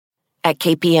At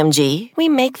KPMG, we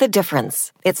make the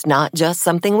difference. It's not just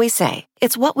something we say,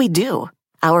 it's what we do.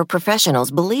 Our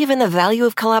professionals believe in the value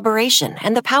of collaboration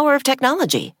and the power of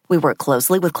technology. We work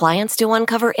closely with clients to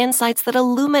uncover insights that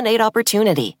illuminate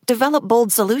opportunity, develop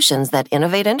bold solutions that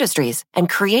innovate industries, and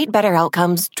create better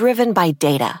outcomes driven by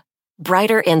data.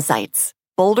 Brighter insights,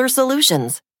 bolder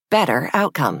solutions, better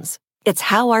outcomes. It's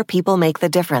how our people make the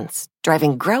difference,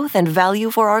 driving growth and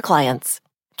value for our clients.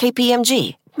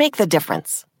 KPMG, make the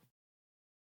difference.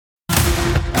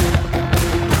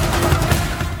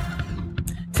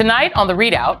 Tonight on the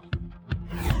ReidOut,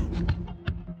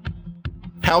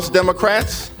 House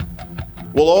Democrats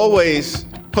will always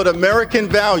put American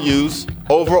values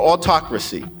over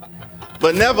autocracy,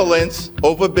 benevolence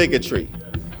over bigotry,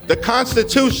 the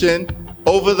Constitution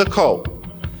over the code,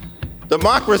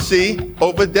 democracy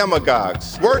over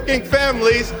demagogues, working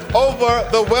families over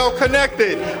the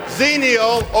well-connected,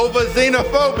 xenial over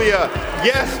xenophobia,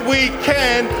 yes we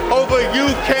can over you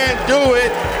can't do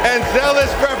it, and zealous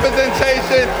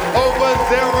representation over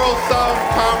zero-sum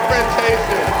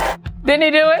confrontation. Didn't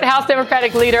he do it? House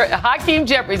Democratic leader Hakeem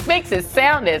Jeffries makes it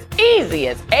sound as easy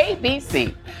as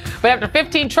ABC. But after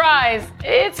 15 tries,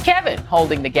 it's Kevin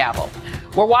holding the gavel.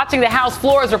 We're watching the House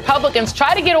floor as Republicans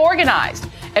try to get organized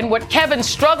and what Kevin's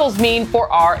struggles mean for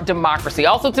our democracy.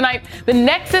 Also tonight, the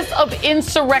nexus of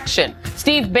insurrection.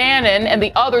 Steve Bannon and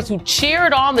the others who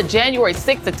cheered on the January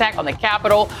 6th attack on the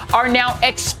Capitol are now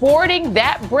exporting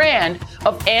that brand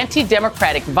of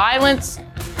anti-democratic violence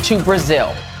to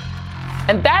Brazil.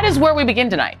 And that is where we begin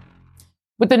tonight,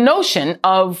 with the notion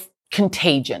of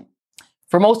contagion.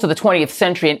 For most of the 20th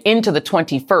century and into the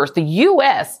 21st, the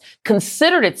U.S.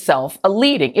 considered itself a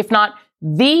leading, if not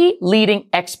the leading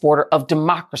exporter of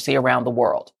democracy around the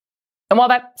world. And while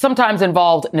that sometimes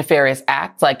involved nefarious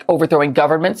acts like overthrowing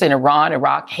governments in Iran,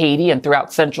 Iraq, Haiti, and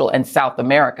throughout Central and South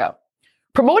America,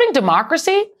 promoting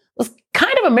democracy was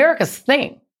kind of America's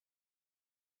thing.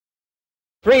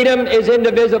 Freedom is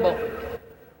indivisible.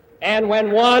 And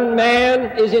when one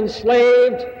man is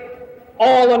enslaved,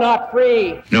 all are not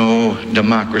free. No,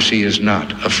 democracy is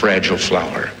not a fragile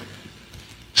flower.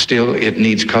 Still, it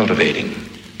needs cultivating.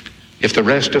 If the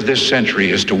rest of this century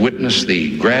is to witness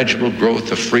the gradual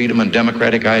growth of freedom and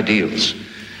democratic ideals,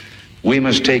 we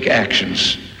must take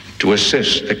actions to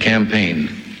assist the campaign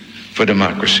for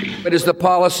democracy. It is the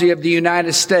policy of the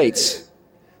United States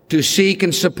to seek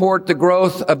and support the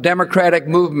growth of democratic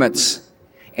movements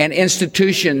and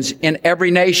institutions in every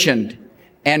nation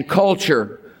and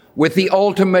culture with the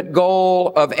ultimate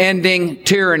goal of ending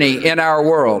tyranny in our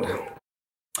world.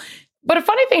 But a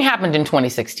funny thing happened in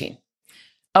 2016.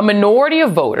 A minority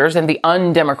of voters in the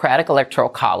undemocratic Electoral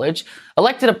College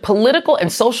elected a political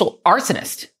and social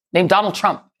arsonist named Donald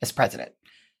Trump as president.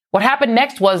 What happened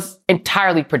next was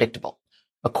entirely predictable.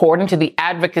 According to the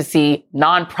advocacy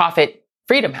nonprofit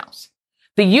Freedom House,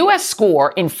 the U.S.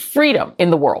 score in freedom in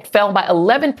the world fell by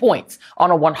 11 points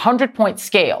on a 100-point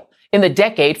scale in the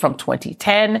decade from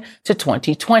 2010 to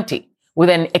 2020, with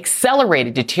an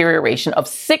accelerated deterioration of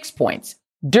 6 points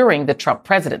during the Trump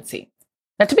presidency.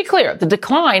 Now, to be clear, the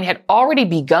decline had already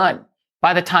begun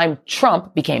by the time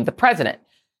Trump became the president,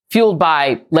 fueled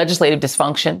by legislative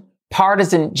dysfunction,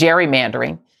 partisan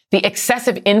gerrymandering, the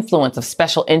excessive influence of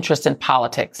special interests in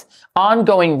politics,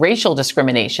 ongoing racial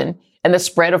discrimination, and the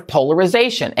spread of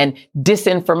polarization and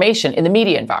disinformation in the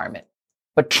media environment.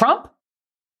 But Trump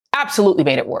absolutely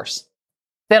made it worse.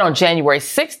 Then on January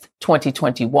 6th,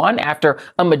 2021, after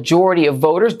a majority of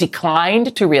voters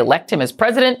declined to reelect him as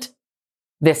president,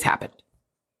 this happened.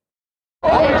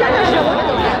 Get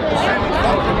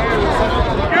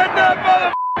that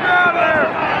motherfucker out of there!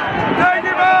 Take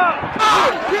him out!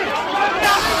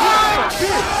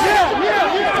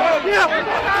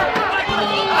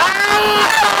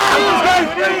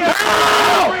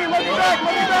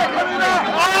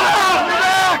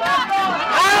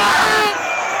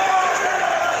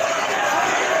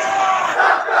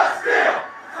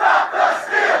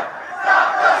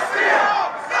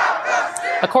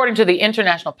 According to the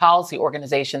international policy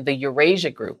organization, the Eurasia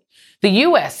Group, the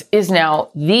U.S. is now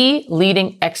the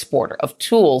leading exporter of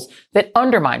tools that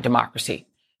undermine democracy,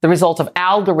 the result of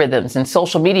algorithms and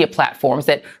social media platforms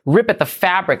that rip at the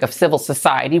fabric of civil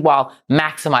society while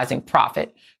maximizing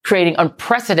profit, creating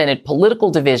unprecedented political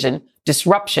division,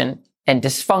 disruption, and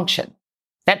dysfunction.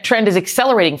 That trend is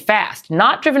accelerating fast,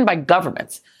 not driven by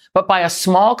governments, but by a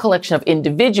small collection of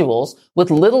individuals with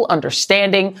little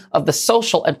understanding of the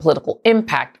social and political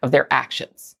impact of their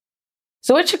actions.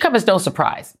 So it should come as no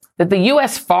surprise that the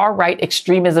U.S. far-right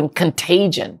extremism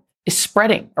contagion is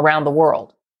spreading around the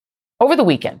world. Over the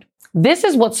weekend, this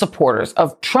is what supporters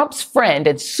of Trump's friend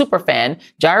and superfan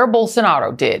Jair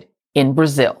Bolsonaro did in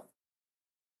Brazil.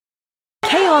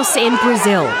 Chaos in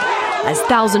Brazil as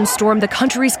thousands stormed the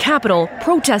country's capital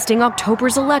protesting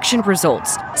October's election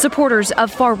results. Supporters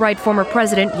of far-right former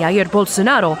President Jair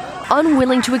Bolsonaro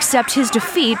unwilling to accept his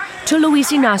defeat to Luiz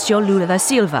Inácio Lula da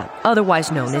Silva,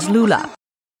 otherwise known as Lula.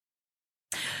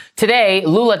 Today,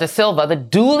 Lula da Silva, the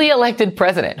duly elected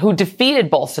president who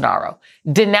defeated Bolsonaro,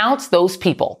 denounced those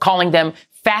people, calling them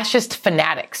fascist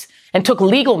fanatics, and took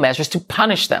legal measures to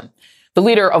punish them. The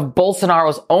leader of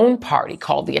Bolsonaro's own party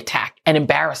called the attack an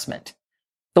embarrassment.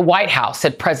 The White House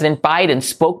said President Biden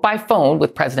spoke by phone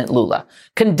with President Lula,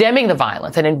 condemning the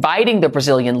violence and inviting the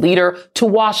Brazilian leader to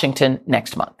Washington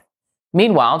next month.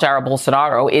 Meanwhile, Jair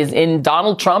Bolsonaro is in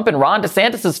Donald Trump and Ron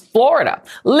DeSantis' Florida,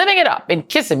 living it up in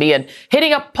Kissimmee and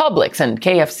hitting up Publix and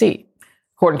KFC.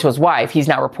 According to his wife, he's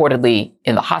now reportedly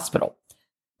in the hospital.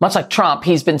 Much like Trump,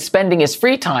 he's been spending his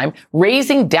free time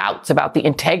raising doubts about the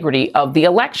integrity of the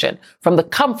election from the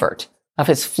comfort of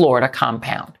his Florida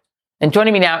compound. And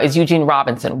joining me now is Eugene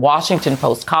Robinson, Washington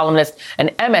Post columnist and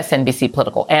MSNBC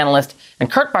political analyst,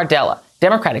 and Kurt Bardella,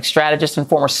 Democratic strategist and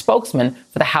former spokesman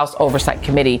for the House Oversight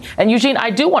Committee. And Eugene,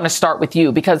 I do want to start with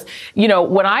you because, you know,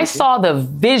 when I saw the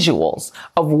visuals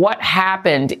of what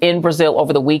happened in Brazil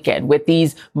over the weekend with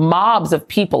these mobs of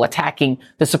people attacking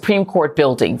the Supreme Court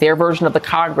building, their version of the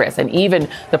Congress, and even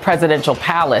the presidential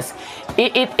palace,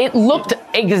 it looked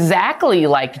exactly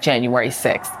like January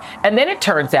 6th. And then it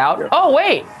turns out, oh,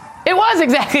 wait, it was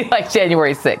exactly like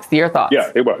January 6th. Your thoughts?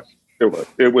 Yeah, it was.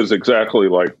 It was exactly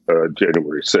like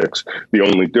January 6th. The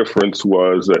only difference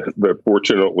was that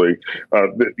fortunately,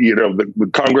 the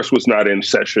Congress was not in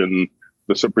session.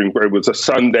 The Supreme Court, it was a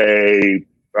Sunday.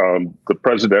 The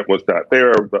president was not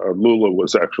there. Lula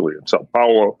was actually in Sao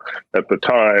Paulo at the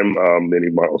time, many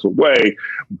miles away.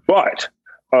 But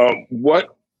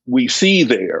what we see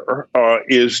there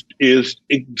is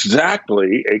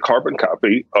exactly a carbon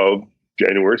copy of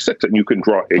January 6th. And you can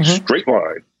draw a straight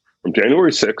line from January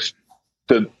 6th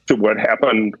to what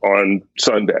happened on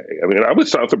Sunday. I mean, I was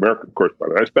South American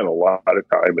correspondent. I spent a lot of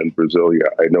time in Brasilia.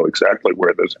 I know exactly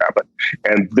where this happened.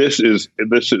 And this is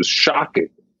shocking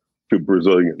to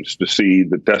Brazilians to see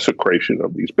the desecration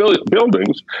of these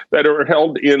buildings that are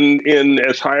held in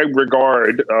as high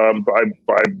regard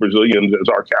by Brazilians as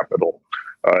our capital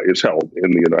is held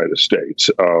in the United States.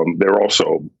 They're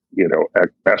also,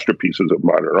 masterpieces of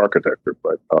modern architecture,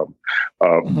 but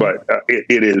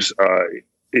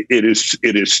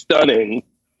it is stunning.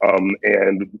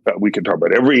 And we can talk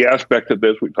about every aspect of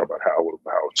this. We talk about how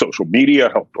social media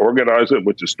helped organize it,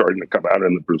 which is starting to come out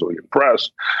in the Brazilian press.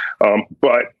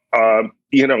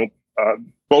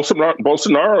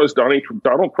 Bolsonaro is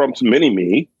Donald Trump's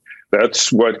mini-me.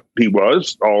 That's what he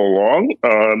was all along.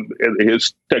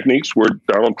 His techniques were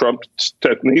Donald Trump's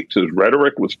techniques. His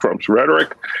rhetoric was Trump's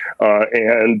rhetoric.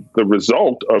 And the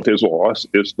result of his loss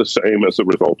is the same as the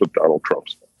result of Donald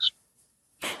Trump's loss.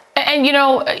 And,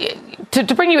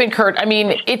 to bring you in, Kurt, I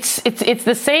mean, it's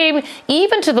the same,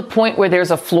 even to the point where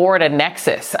there's a Florida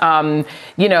nexus, to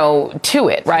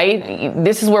it, right?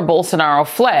 This is where Bolsonaro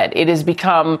fled. It has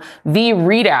become the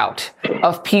ReidOut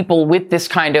of people with this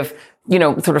kind of,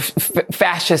 sort of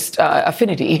fascist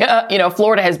affinity.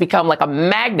 Florida has become like a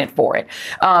magnet for it,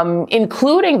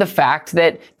 including the fact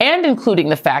that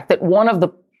one of the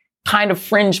kind of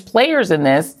fringe players in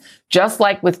this, just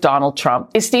like with Donald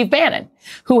Trump, is Steve Bannon,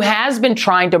 who has been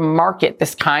trying to market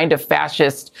this kind of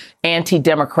fascist,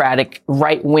 anti-democratic,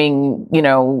 right-wing,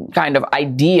 kind of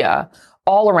idea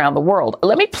all around the world.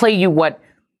 Let me play you what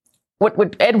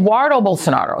Eduardo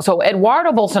Bolsonaro. So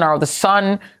Eduardo Bolsonaro, the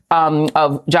son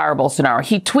of Jair Bolsonaro,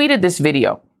 he tweeted this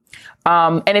video.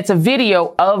 And it's a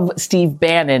video of Steve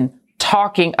Bannon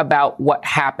talking about what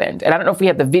happened. And I don't know if we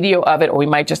have the video of it or we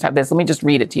might just have this. Let me just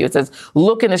read it to you. It says,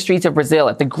 "Look in the streets of Brazil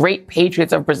at the great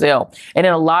patriots of Brazil, and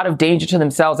in a lot of danger to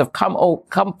themselves have come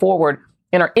forward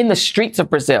and are in the streets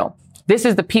of Brazil. This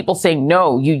is the people saying,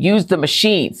 no, you use the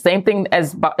machine." Same thing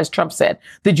as Trump said,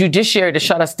 the judiciary to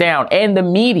shut us down and the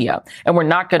media. And we're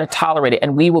not going to tolerate it.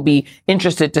 And we will be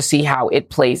interested to see how it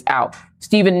plays out.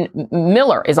 Stephen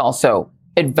Miller is also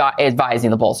advising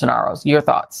the Bolsonaros. Your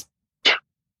thoughts?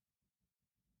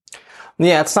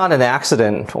 Yeah, it's not an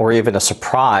accident or even a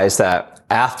surprise that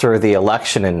after the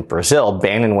election in Brazil,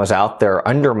 Bannon was out there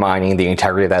undermining the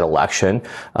integrity of that election,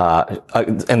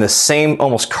 and the same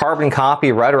almost carbon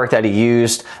copy rhetoric that he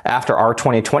used after our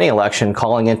 2020 election,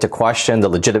 calling into question the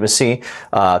legitimacy,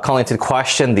 calling into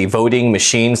question the voting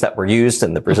machines that were used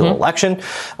in the Brazil election.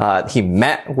 He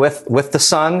met with the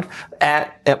son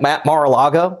at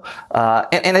Mar-a-Lago.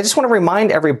 And I just want to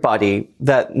remind everybody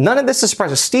that none of this is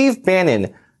surprising. Steve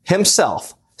Bannon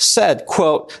himself said,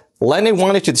 quote, Lenin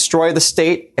wanted to destroy the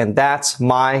state, and that's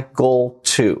my goal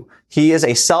too. He is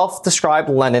a self-described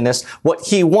Leninist. What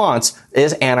he wants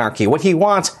is anarchy. What he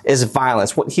wants is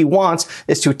violence. What he wants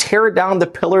is to tear down the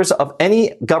pillars of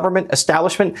any government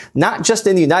establishment, not just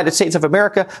in the United States of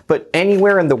America, but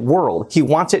anywhere in the world. He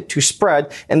wants it to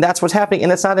spread, and that's what's happening.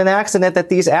 And it's not an accident that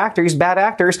these actors, bad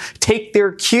actors, take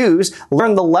their cues,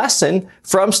 learn the lesson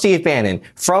from Steve Bannon,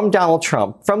 from Donald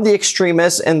Trump, from the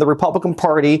extremists in the Republican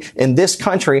Party in this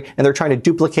country, and they're trying to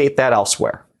duplicate that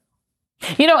elsewhere.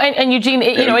 And Eugene,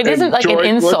 it isn't like George,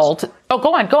 an insult. Oh,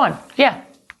 go on. Yeah.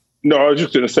 No, I was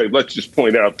just going to say, let's just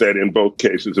point out that in both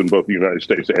cases, in both the United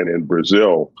States and in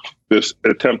Brazil, this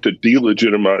attempt to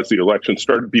delegitimize the election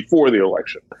started before the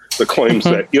election. The claims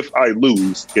that if I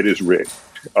lose, it is rigged.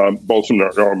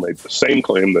 Bolsonaro made the same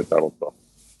claim that Donald Trump.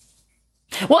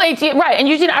 Well, right. And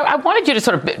Eugene, I wanted you to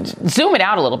sort of zoom it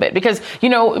out a little bit because,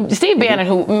 Steve Bannon,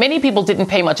 who many people didn't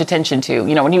pay much attention to,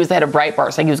 when he was the head of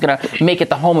Breitbart, saying he was going to make it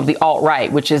the home of the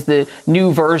alt-right, which is the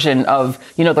new version of,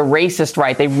 the racist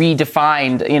right. They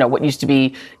redefined, what used to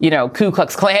be, Ku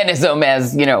Klux Klanism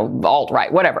as,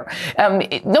 alt-right, whatever.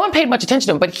 No one paid much attention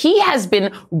to him, but he has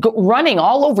been running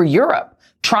all over Europe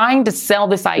trying to sell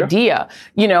this idea,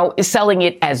 selling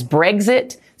it as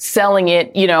Brexit, selling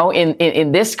it,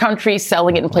 in this country,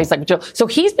 selling it in places like Brazil. So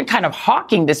he's been kind of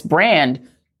hawking this brand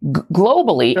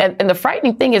globally. Yeah. And the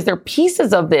frightening thing is there are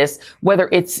pieces of this, whether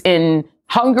it's in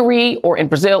Hungary or in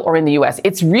Brazil or in the U.S.,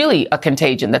 it's really a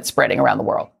contagion that's spreading around the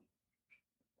world.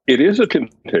 It is a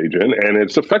contagion, and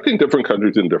it's affecting different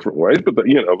countries in different ways. But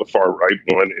the far right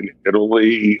one in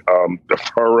Italy, the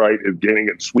far right is getting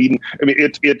it in Sweden. I mean,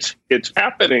 it's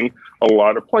happening a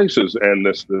lot of places, and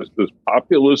this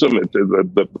populism.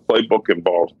 The playbook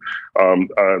involves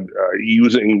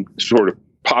using sort of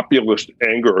populist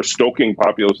anger or stoking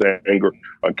populist anger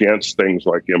against things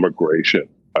like immigration,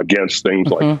 against things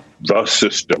like the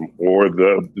system or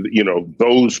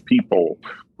those people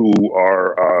who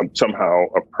are somehow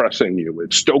oppressing you.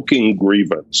 It's stoking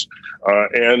grievance,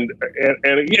 and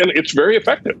again, it's very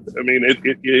effective. I mean,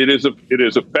 it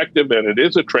is effective, and it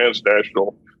is a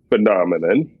transnational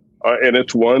phenomenon, and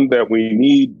it's one that we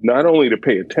need not only to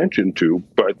pay attention to,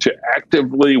 but to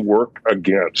actively work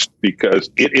against,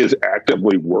 because it is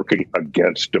actively working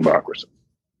against democracy.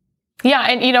 Yeah,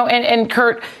 and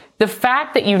Kurt, the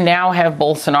fact that you now have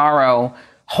Bolsonaro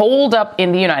holed up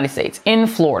in the United States, in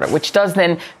Florida, which does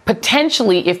then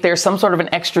potentially, if there's some sort of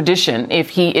an extradition, if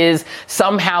he is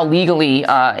somehow legally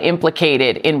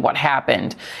implicated in what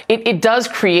happened, it does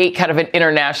create kind of an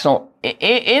international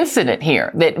incident here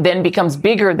that then becomes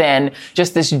bigger than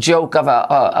just this joke of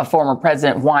a former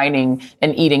president whining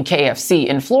and eating KFC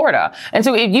in Florida. And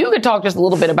so if you could talk just a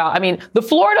little bit about, the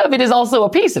Florida of it is also a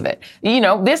piece of it.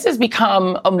 This has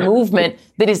become a movement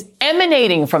that is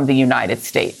emanating from the United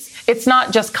States. It's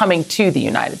not just coming to the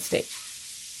United States.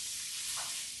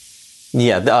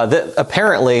 Yeah,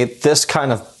 apparently this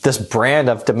brand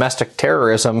of domestic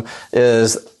terrorism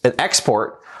is an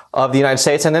export of the United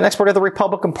States and an export of the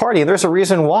Republican Party. And there's a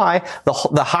reason why the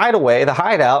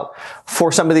hideout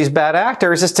for some of these bad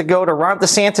actors is to go to Ron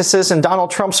DeSantis and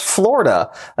Donald Trump's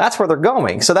Florida. That's where they're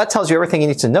going. So that tells you everything you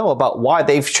need to know about why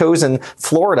they've chosen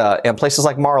Florida and places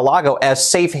like Mar-a-Lago as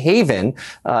safe haven.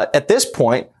 At this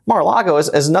point, Mar-a-Lago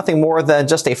is nothing more than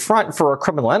just a front for a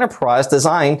criminal enterprise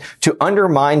designed to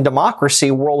undermine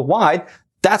democracy worldwide.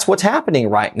 That's what's happening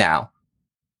right now.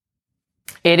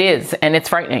 It is, and it's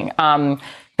frightening.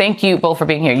 Thank you both for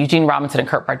being here. Eugene Robinson and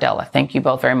Kurt Bardella. Thank you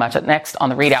both very much. Up next on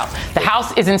the ReidOut, the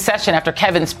House is in session after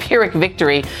Kevin's Pyrrhic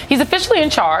victory. He's officially in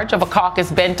charge of a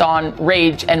caucus bent on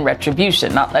rage and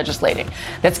retribution, not legislating,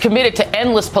 that's committed to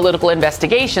endless political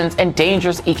investigations and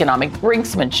dangerous economic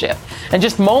brinksmanship. And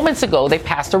just moments ago, they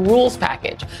passed a rules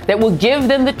package that will give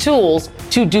them the tools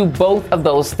to do both of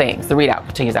those things. The ReidOut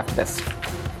continues after this.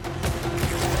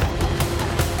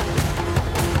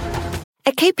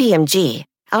 At KPMG,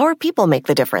 our people make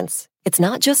the difference. It's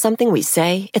not just something we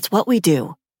say, it's what we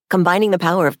do. Combining the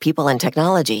power of people and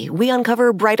technology, we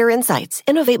uncover brighter insights,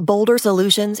 innovate bolder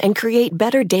solutions, and create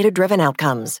better data-driven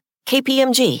outcomes.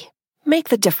 KPMG, make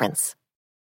the difference.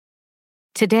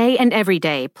 Today and every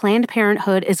day, Planned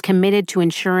Parenthood is committed to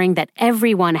ensuring that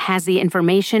everyone has the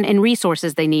information and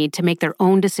resources they need to make their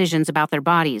own decisions about their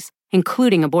bodies,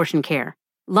 including abortion care.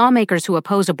 Lawmakers who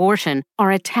oppose abortion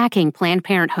are attacking Planned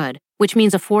Parenthood, which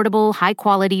means affordable,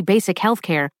 high-quality, basic health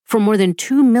care for more than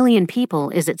 2 million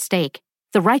people is at stake.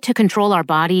 The right to control our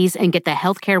bodies and get the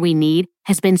health care we need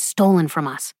has been stolen from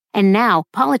us. And now,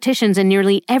 politicians in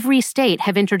nearly every state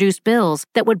have introduced bills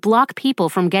that would block people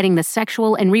from getting the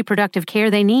sexual and reproductive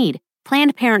care they need.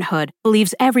 Planned Parenthood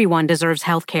believes everyone deserves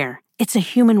health care. It's a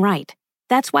human right.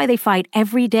 That's why they fight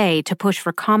every day to push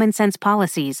for common sense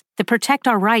policies that protect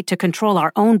our right to control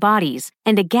our own bodies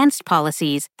and against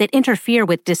policies that interfere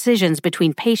with decisions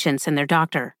between patients and their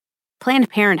doctor. Planned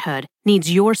Parenthood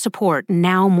needs your support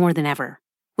now more than ever.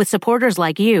 With supporters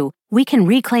like you, we can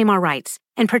reclaim our rights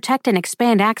and protect and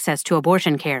expand access to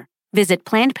abortion care. Visit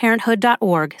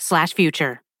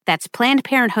PlannedParenthood.org/future. That's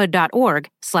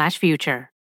PlannedParenthood.org/future.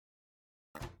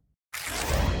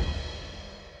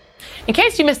 In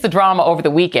case you missed the drama over the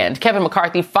weekend, Kevin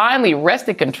McCarthy finally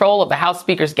wrested control of the House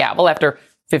Speaker's gavel after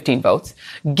 15 votes,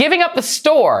 giving up the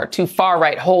store to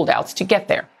far-right holdouts to get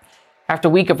there. After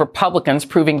a week of Republicans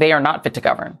proving they are not fit to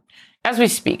govern. As we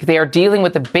speak, they are dealing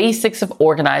with the basics of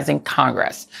organizing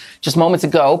Congress. Just moments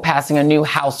ago, passing a new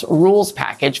House rules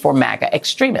package for MAGA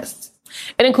extremists.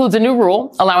 It includes a new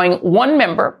rule allowing one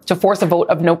member to force a vote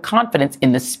of no confidence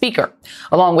in the speaker,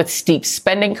 along with steep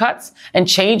spending cuts and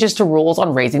changes to rules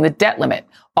on raising the debt limit,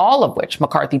 all of which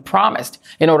McCarthy promised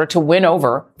in order to win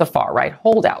over the far-right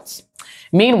holdouts.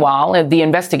 Meanwhile, the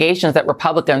investigations that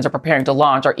Republicans are preparing to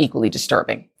launch are equally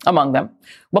disturbing. Among them,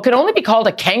 what can only be called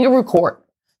a kangaroo court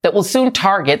that will soon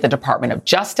target the Department of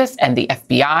Justice and the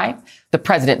FBI, the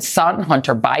president's son,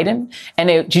 Hunter Biden, and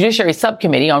a judiciary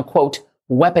subcommittee on, quote,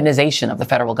 weaponization of the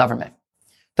federal government.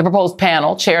 The proposed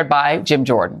panel, chaired by Jim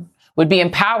Jordan, would be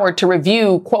empowered to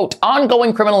review, quote,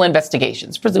 ongoing criminal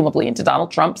investigations, presumably into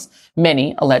Donald Trump's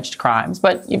many alleged crimes.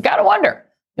 But you've got to wonder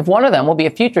if one of them will be a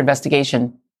future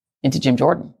investigation into Jim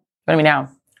Jordan. Joining me now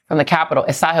from the Capitol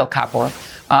is Sahil Kapoor,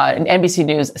 an NBC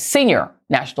News senior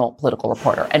national political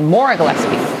reporter, and Maura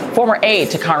Gillespie, former aide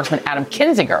to Congressman Adam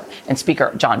Kinzinger and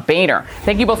Speaker John Boehner.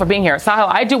 Thank you both for being here. Sahil,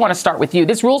 I do want to start with you.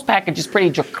 This rules package is pretty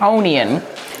draconian,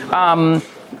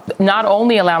 not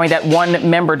only allowing that one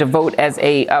member to vote as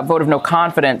a vote of no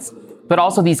confidence, but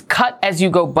also these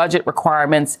cut-as-you-go budget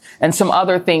requirements and some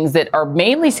other things that are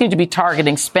mainly seem to be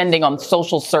targeting spending on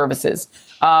social services.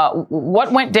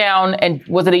 What went down, and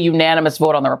was it a unanimous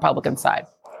vote on the Republican side?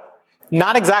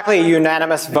 Not exactly a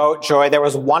unanimous vote, Joy. There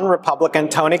was one Republican,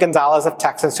 Tony Gonzalez of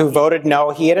Texas, who voted no.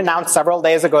 He had announced several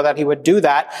days ago that he would do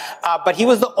that, but he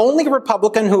was the only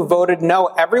Republican who voted no.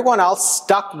 Everyone else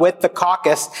stuck with the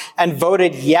caucus and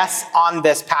voted yes on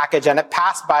this package, and it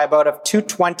passed by a vote of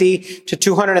 220 to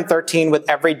 213 with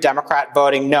every Democrat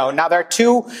voting no. Now, there are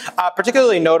two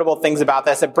particularly notable things about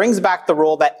this. It brings back the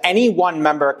rule that any one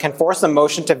member can force a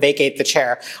motion to vacate the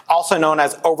chair, also known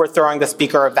as overthrowing the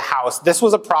Speaker of the House. This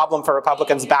was a problem for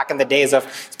Republicans back in the days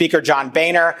of Speaker John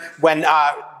Boehner when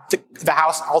the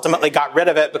House ultimately got rid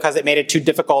of it because it made it too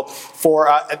difficult for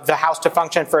the House to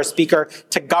function, for a speaker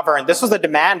to govern. This was a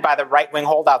demand by the right-wing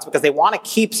holdouts because they want to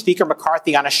keep Speaker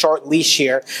McCarthy on a short leash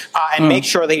here and make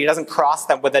sure that he doesn't cross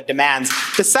them with the demands.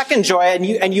 The second, Joy,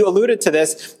 and you alluded to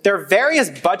this, there are various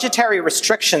budgetary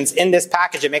restrictions in this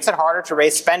package. It makes it harder to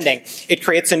raise spending. It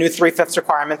creates a new 3/5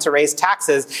 requirement to raise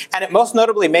taxes, and it most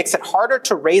notably makes it harder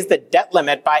to raise the debt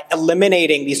limit by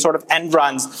eliminating these sort of end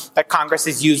runs that Congress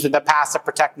has used in the past to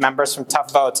protect members from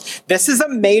tough votes. This is a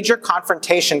major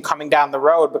confrontation coming down the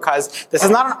road because this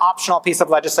is not an optional piece of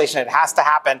legislation. It has to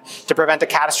happen to prevent a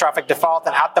catastrophic default.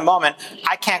 And at the moment,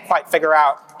 I can't quite figure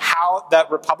out how the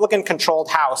Republican-controlled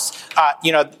House,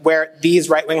 where these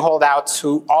right-wing holdouts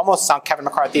who almost sunk Kevin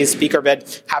McCarthy's speaker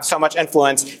bid have so much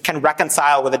influence, can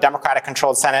reconcile with a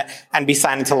Democratic-controlled Senate and be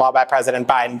signed into law by President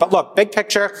Biden. But look, big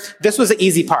picture, this was the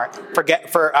easy part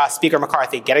for Speaker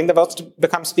McCarthy, getting the votes to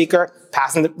become Speaker,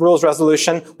 passing the rules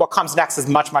resolution. What comes next is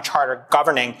much, much harder,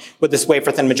 governing with this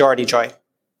wafer-thin majority, Joy.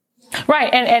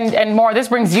 Right. And more, this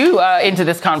brings you into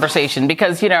this conversation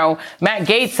because, Matt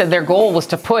Gaetz said their goal was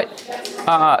to put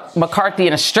McCarthy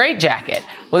in a straitjacket.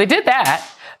 Well, they did that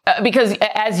because,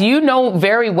 as you know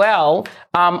very well,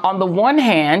 on the one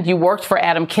hand, you worked for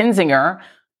Adam Kinzinger.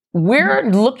 We're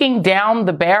looking down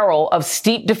the barrel of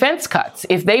steep defense cuts.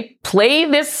 If they play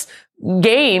this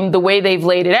game the way they've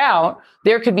laid it out,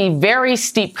 there could be very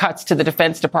steep cuts to the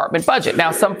Defense Department budget.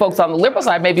 Now, some folks on the liberal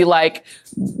side may be like,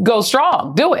 go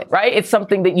strong, do it, right? It's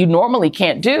something that you normally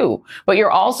can't do. But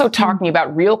you're also talking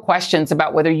about real questions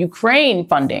about whether Ukraine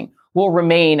funding will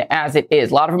remain as it is.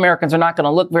 A lot of Americans are not going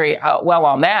to look very well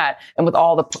on that. And with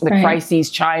all the crises,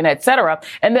 China, et cetera.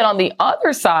 And then on the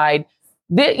other side,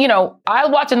 I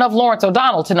watch enough Lawrence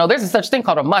O'Donnell to know there's a such thing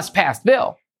called a must-pass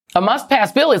bill. A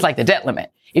must-pass bill is like the debt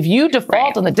limit. If you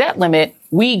default on the debt limit,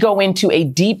 we go into a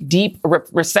deep, deep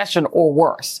recession or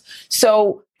worse.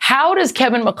 So how does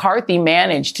Kevin McCarthy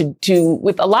manage to,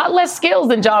 with a lot less skills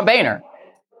than John Boehner,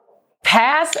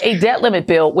 pass a debt limit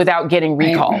bill without getting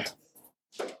recalled?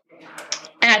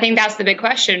 And I think that's the big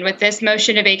question with this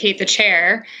motion to vacate the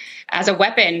chair. as a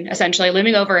weapon, essentially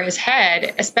looming over his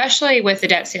head, especially with the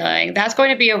debt ceiling. That's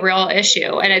going to be a real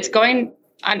issue. And it's going,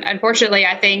 unfortunately,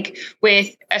 I think,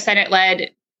 with a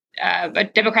Senate-led, a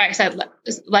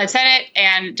Democratic-led Senate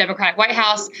and Democratic White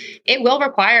House, it will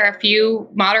require a few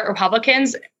moderate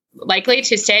Republicans likely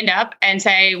to stand up and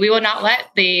say, we will not let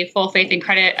the full faith and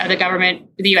credit of the government,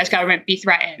 the U.S. government, be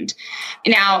threatened.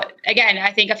 Now, again,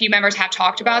 I think a few members have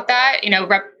talked about that.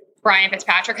 Rep. Brian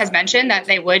Fitzpatrick has mentioned that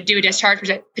they would do a discharge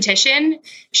petition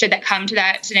should that come to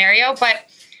that scenario. But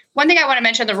one thing I want to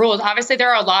mention the rules, obviously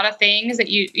there are a lot of things that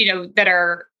that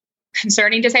are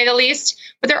concerning, to say the least,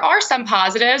 but there are some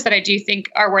positives that I do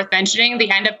think are worth mentioning. The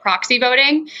end of proxy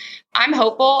voting. I'm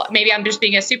hopeful, maybe I'm just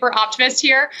being a super optimist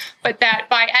here, but that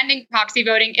by ending proxy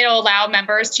voting, it'll allow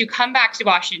members to come back to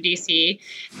Washington, D.C.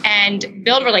 and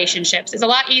build relationships. It's a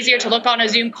lot easier to look on a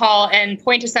Zoom call and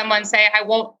point to someone and say, I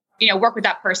won't work with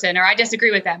that person, or I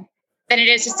disagree with them, than it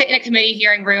is to sit in a committee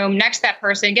hearing room next to that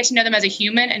person, get to know them as a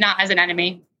human and not as an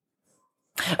enemy.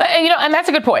 And that's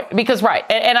a good point, because right.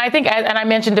 And I think, and I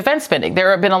mentioned defense spending.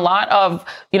 There have been a lot of,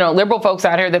 liberal folks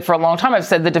out here that for a long time have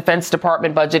said the Defense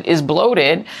Department budget is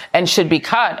bloated and should be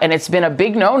cut. And it's been a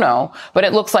big no-no. But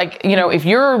it looks like, if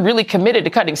you're really committed to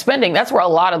cutting spending, that's where a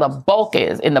lot of the bulk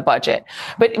is in the budget.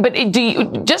 But do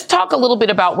you just talk a little bit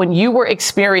about when you were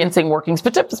experiencing working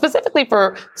specifically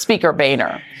for Speaker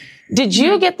Boehner? Did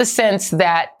you get the sense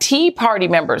that Tea Party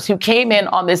members who came in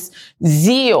on this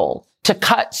zeal to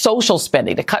cut social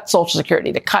spending, to cut Social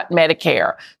Security, to cut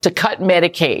Medicare, to cut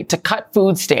Medicaid, to cut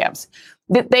food stamps,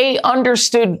 that they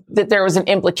understood that there was an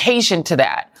implication to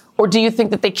that? Or do you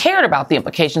think that they cared about the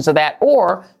implications of that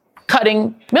or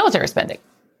cutting military spending?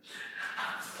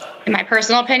 In my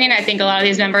personal opinion, I think a lot of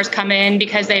these members come in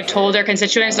because they've told their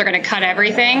constituents they're going to cut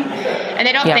everything, and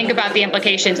they don't think about the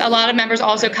implications. A lot of members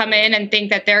also come in and think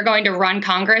that they're going to run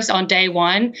Congress on day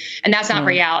one, and that's not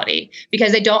reality,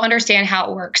 because they don't understand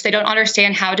how it works. They don't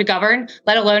understand how to govern,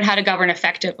 let alone how to govern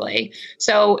effectively.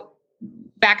 So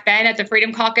back then at the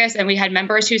Freedom Caucus, and we had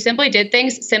members who simply did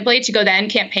things simply to go then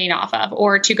campaign off of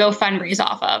or to go fundraise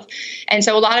off of. And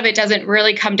so a lot of it doesn't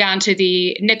really come down to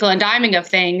the nickel and diming of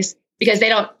things, because they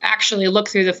don't actually look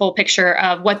through the full picture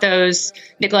of what those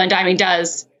nickel and diming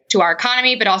does to our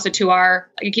economy, but also to our,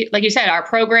 like you said, our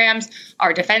programs,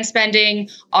 our defense spending,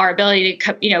 our ability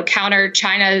to, counter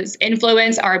China's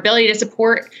influence, our ability to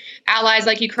support allies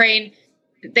like Ukraine.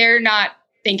 They're not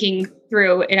thinking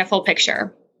through in a full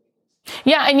picture.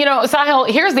 Yeah. And, Sahil,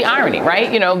 here's the irony,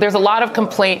 right? There's a lot of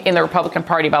complaint in the Republican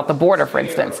Party about the border, for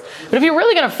instance. But if you're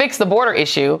really going to fix the border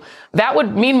issue, that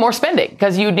would mean more spending,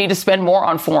 because you'd need to spend more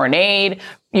on foreign aid,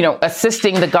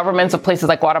 assisting the governments of places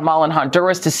like Guatemala and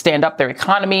Honduras to stand up their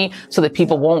economy so that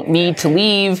people won't need to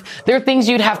leave. There are things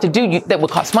you'd have to do that would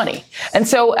cost money. And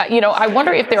so, I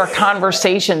wonder if there are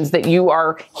conversations that you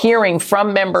are hearing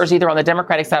from members either on the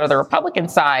Democratic side or the Republican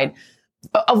side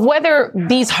of whether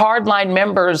these hardline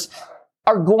members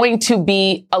are going to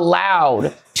be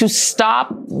allowed to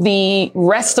stop the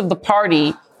rest of the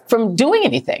party from doing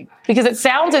anything, because it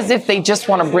sounds as if they just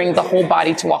want to bring the whole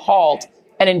body to a halt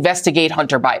and investigate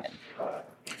Hunter Biden.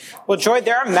 Well, Joy,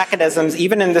 there are mechanisms,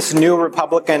 even in this new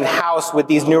Republican House with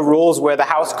these new rules where the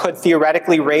House could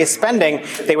theoretically raise spending.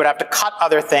 They would have to cut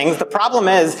other things. The problem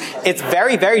is it's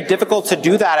very, very difficult to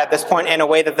do that at this point in a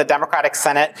way that the Democratic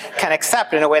Senate can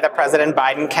accept, in a way that President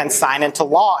Biden can sign into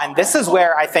law. And this is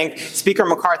where I think Speaker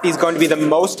McCarthy is going to be the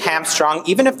most hamstrung,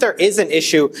 even if there is an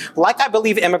issue, like I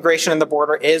believe immigration and the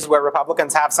border is, where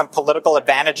Republicans have some political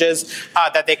advantages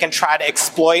that they can try to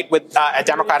exploit with a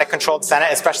Democratic-controlled Senate,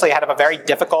 especially ahead of a very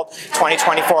difficult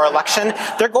 2024 election.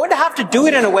 They're going to have to do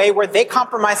it in a way where they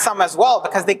compromise some as well,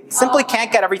 because they simply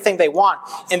can't get everything they want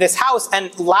in this House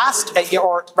and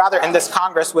in this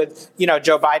Congress with,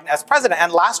 Joe Biden as president.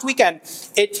 And last weekend,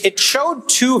 it showed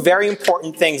two very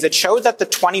important things. It showed that the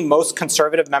 20 most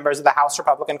conservative members of the House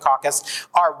Republican caucus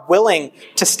are willing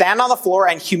to stand on the floor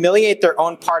and humiliate their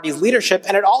own party's leadership.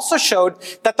 And it also showed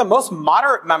that the most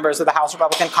moderate members of the House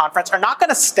Republican Conference are not going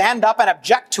to stand up and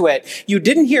object to it. You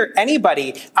didn't hear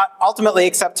anybody ultimately,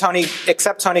 except Tony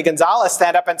Gonzalez,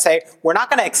 stand up and say, we're not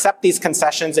going to accept these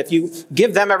concessions. If you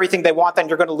give them everything they want, then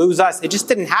you're going to lose us. It just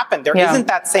didn't happen. There isn't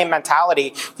that same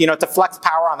mentality, to flex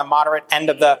power on the moderate end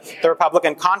of the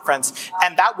Republican conference.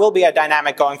 And that will be a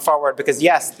dynamic going forward, because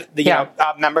yes,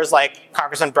 members like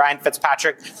Congressman Brian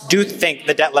Fitzpatrick do think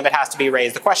the debt limit has to be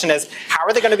raised. The question is, how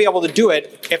are they going to be able to do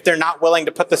it if they're not willing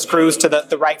to put the screws to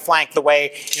the right flank the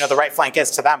way, the right flank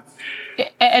is to them?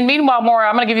 And meanwhile, Maura,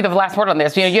 I'm going to give you the last word on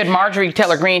this. You had Marjorie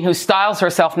Taylor Greene, who styles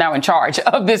herself now in charge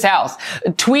of this House,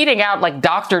 tweeting out like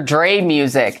Dr. Dre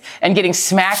music and getting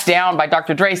smacked down by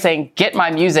Dr. Dre saying, get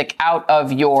my music out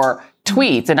of your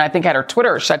tweets, and I think had her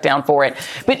Twitter shut down for it.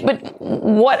 But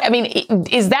what, I mean,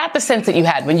 is that the sense that you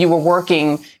had when you were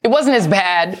working? It wasn't as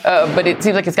bad, but it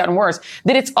seems like it's gotten worse,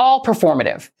 that it's all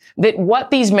performative, that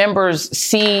what these members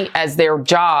see as their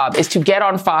job is to get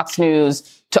on Fox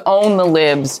News, to own the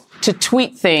libs, to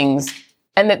tweet things,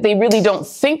 and that they really don't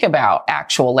think about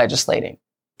actual legislating.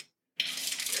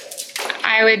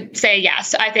 I would say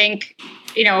yes. I think,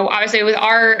 obviously with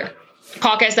our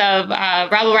caucus of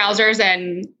rabble rousers,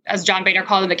 and as John Boehner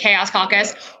called them, the chaos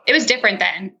caucus, it was different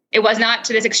then. It was not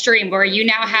to this extreme where you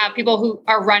now have people who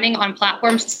are running on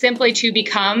platforms simply to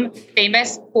become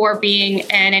famous for being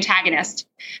an antagonist.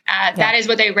 That is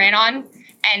what they ran on.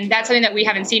 And that's something that we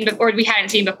haven't seen before. We hadn't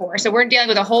seen before. So we're dealing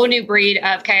with a whole new breed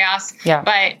of chaos. Yeah.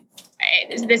 But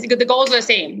the goals are the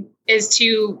same, is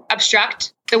to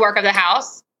obstruct the work of the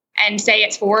House and say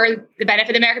it's for the benefit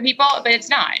of the American people, but it's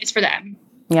not. It's for them.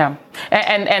 Yeah.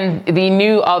 And the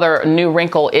new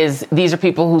wrinkle is these are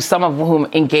people some of whom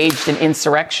engaged in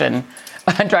insurrection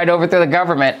and tried to overthrow the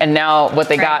government. And now what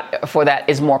they got for that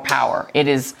is more power. It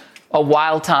is a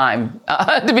wild time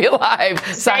to be alive.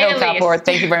 Sahil Kapoor,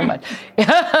 thank you very much.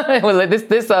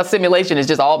 This simulation is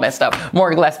just all messed up.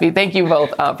 Morgan Gillespie, thank you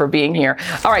both for being here.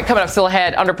 All right, coming up still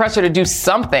ahead, under pressure to do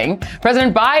something,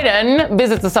 President Biden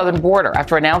visits the southern border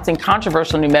after announcing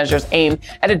controversial new measures aimed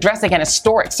at addressing an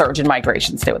historic surge in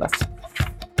migration. Stay with us.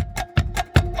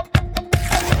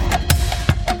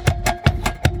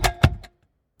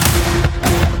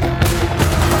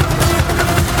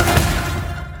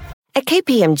 At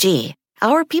KPMG,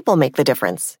 our people make the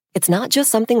difference. It's not just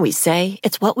something we say,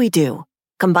 it's what we do.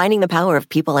 Combining the power of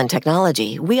people and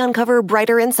technology, we uncover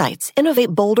brighter insights, innovate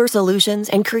bolder solutions,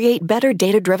 and create better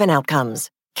data-driven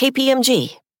outcomes.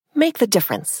 KPMG, make the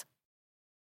difference.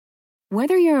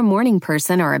 Whether you're a morning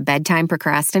person or a bedtime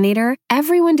procrastinator,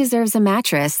 everyone deserves a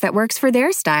mattress that works for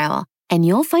their style. And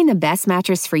you'll find the best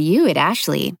mattress for you at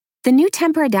Ashley. The new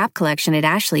Tempur-Adapt collection at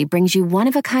Ashley brings you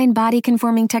one-of-a-kind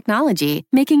body-conforming technology,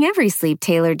 making every sleep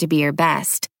tailored to be your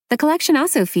best. The collection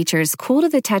also features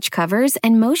cool-to-the-touch covers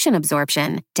and motion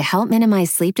absorption to help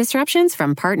minimize sleep disruptions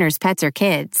from partners, pets, or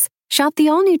kids. Shop the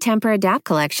all-new Tempur-Adapt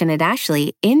collection at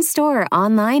Ashley, in-store or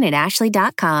online at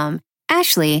ashley.com.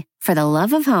 Ashley, for the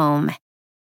love of home.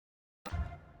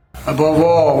 Above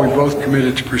all, we're both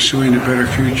committed to pursuing a better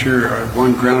future,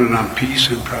 one grounded on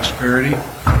peace and prosperity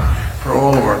for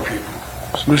all of our people.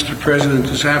 So, Mr. President,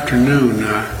 this afternoon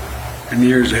and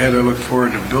years ahead, I look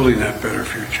forward to building that better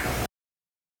future.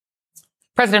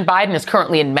 President Biden is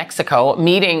currently in Mexico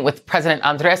meeting with President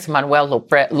Andrés Manuel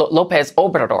López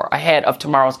Obrador ahead of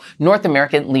tomorrow's North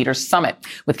American Leaders Summit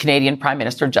with Canadian Prime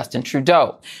Minister Justin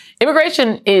Trudeau.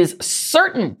 Immigration is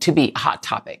certain to be a hot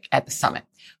topic at the summit,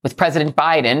 with President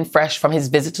Biden fresh from his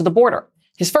visit to the border,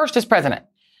 his first as president,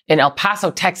 in El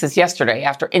Paso, Texas yesterday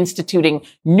after instituting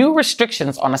new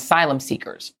restrictions on asylum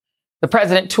seekers. The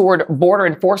president toured border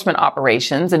enforcement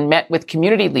operations and met with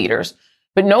community leaders,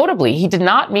 but notably, he did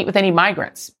not meet with any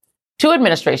migrants. Two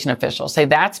administration officials say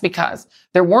that's because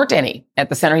there weren't any at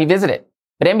the center he visited.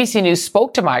 But NBC News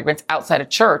spoke to migrants outside a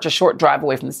church a short drive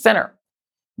away from the center.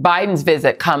 Biden's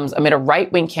visit comes amid a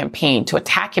right-wing campaign to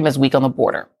attack him as weak on the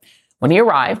border. When he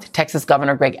arrived, Texas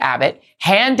Governor Greg Abbott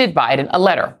handed Biden a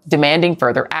letter demanding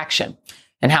further action.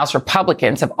 And House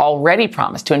Republicans have already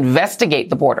promised to investigate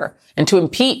the border and to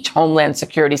impeach Homeland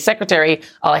Security Secretary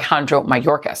Alejandro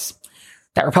Mayorkas.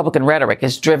 That Republican rhetoric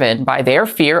is driven by their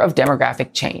fear of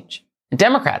demographic change. And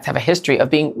Democrats have a history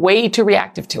of being way too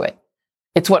reactive to it.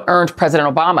 It's what earned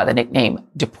President Obama the nickname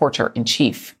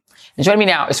Deporter-in-Chief. And joining me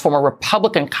now is former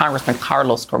Republican Congressman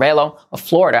Carlos Curbelo of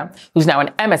Florida, who's now an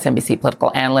MSNBC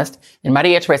political analyst, and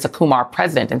Maria Teresa Kumar,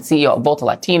 president and CEO of Volta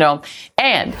Latino,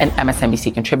 and an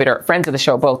MSNBC contributor. Friends of the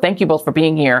show both. Thank you both for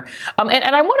being here. And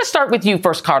I want to start with you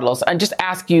first, Carlos, and just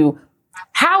ask you,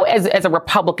 how, as a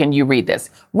Republican, you read this?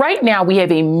 Right now, we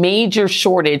have a major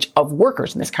shortage of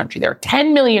workers in this country. There are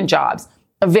 10 million jobs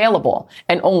available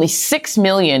and only 6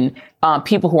 million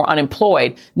people who are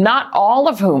unemployed, not all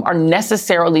of whom are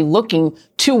necessarily looking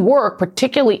to work,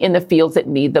 particularly in the fields that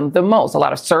need them the most, a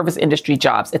lot of service industry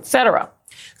jobs, et cetera.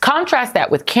 Contrast that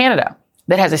with Canada,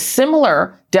 that has a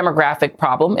similar demographic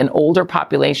problem, an older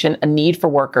population, a need for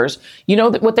workers. You know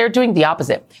that what they're doing the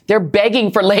opposite. They're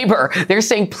begging for labor. They're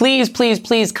saying, please, please,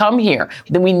 please come here.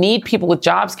 Then we need people with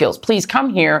job skills. Please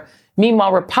come here.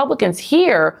 Meanwhile, Republicans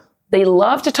here, they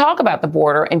love to talk about the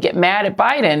border and get mad at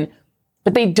Biden,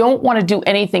 but they don't want to do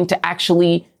anything to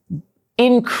actually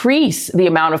increase the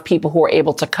amount of people who are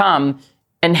able to come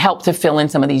and help to fill in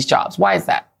some of these jobs. Why is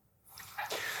that?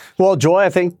 Well, Joy, I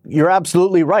think you're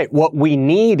absolutely right. What we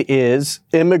need is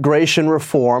immigration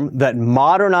reform that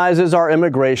modernizes our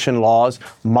immigration laws,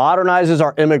 modernizes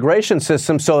our immigration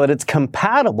system so that it's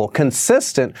compatible,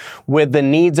 consistent with the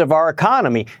needs of our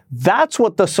economy. That's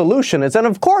what the solution is. And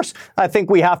of course, I think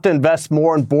we have to invest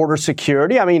more in border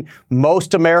security. I mean,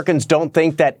 most Americans don't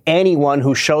think that anyone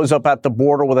who shows up at the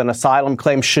border with an asylum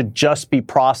claim should just be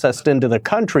processed into the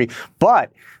country.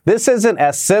 But this isn't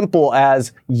as simple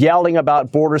as yelling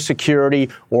about border security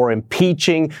or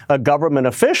impeaching a government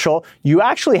official. You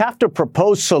actually have to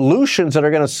propose solutions that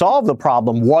are going to solve the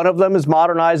problem. One of them is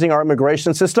modernizing our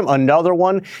immigration system. Another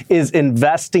one is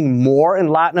investing more in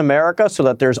Latin America so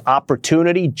that there's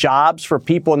opportunity, jobs for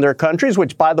people in their countries,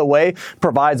 which, by the way,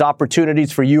 provides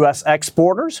opportunities for U.S.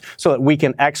 exporters so that we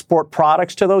can export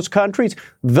products to those countries.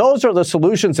 Those are the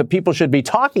solutions that people should be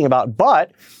talking about.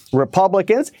 But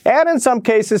Republicans, and in some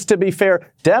cases, to be fair,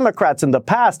 Democrats in the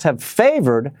past have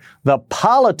favored the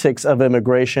politics of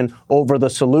immigration over the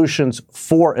solutions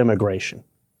for immigration.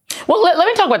 Well, let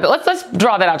me talk about that. Let's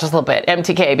draw that out just a little bit,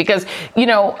 MTK, because,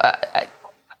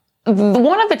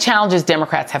 one of the challenges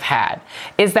Democrats have had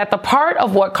is that the part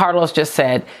of what Carlos just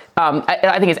said,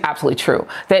 I think is absolutely true,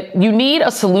 that you need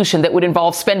a solution that would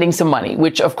involve spending some money,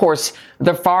 which, of course,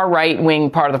 the far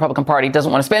right-wing part of the Republican Party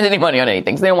doesn't want to spend any money on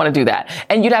anything, so they don't want to do that.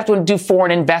 And you'd have to do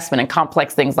foreign investment and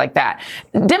complex things like that.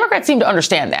 Democrats seem to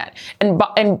understand that.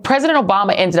 And President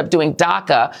Obama ended up doing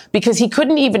DACA because he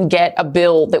couldn't even get a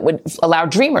bill that would allow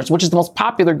Dreamers, which is the most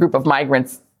popular group of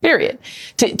migrants period,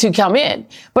 to come in.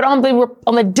 But on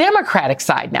the Democratic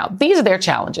side now, these are their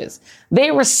challenges. They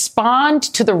respond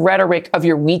to the rhetoric of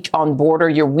you're weak on border,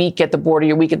 you're weak at the border,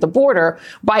 you're weak at the border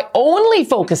by only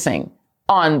focusing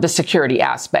on the security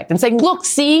aspect and saying, look,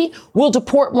 see, we'll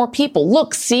deport more people.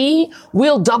 Look, see,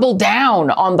 we'll double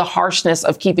down on the harshness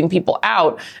of keeping people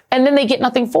out. And then they get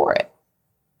nothing for it.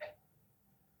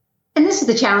 And this is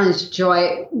the challenge,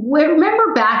 Joy.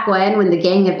 Remember back when the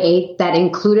Gang of Eight that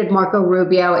included Marco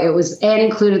Rubio, and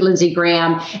included Lindsey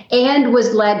Graham, and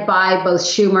was led by both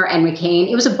Schumer and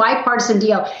McCain. It was a bipartisan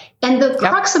deal. And the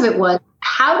crux of it was,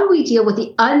 how do we deal with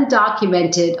the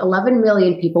undocumented 11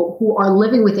 million people who are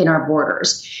living within our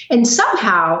borders? And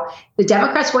somehow the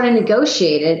Democrats went and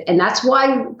negotiated, and that's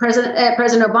why President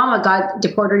Obama got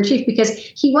deporter in chief, because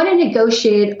he went and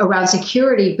negotiated around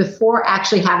security before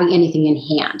actually having anything in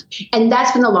hand. And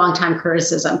that's been the longtime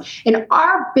criticism. And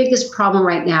our biggest problem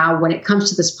right now when it comes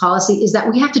to this policy is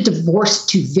that we have to divorce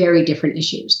two very different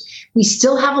issues. We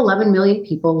still have 11 million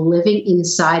people living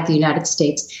inside the United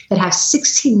States that have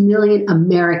 16 million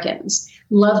Americans,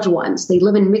 loved ones. They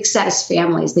live in mixed status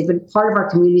families. They've been part of our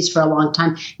communities for a long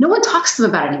time. No one talks to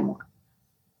them about it anymore.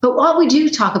 But what we do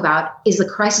talk about is the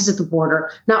crisis at the border,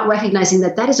 not recognizing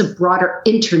that is a broader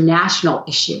international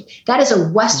issue. That is a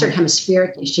Western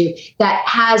hemispheric issue that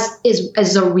is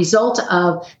as a result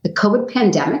of the COVID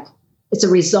pandemic. It's a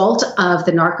result of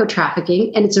the narco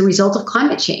trafficking, and it's a result of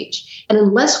climate change. And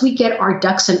unless we get our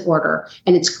ducks in order,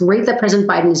 and it's great that President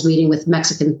Biden is meeting with the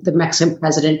Mexican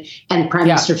president and Prime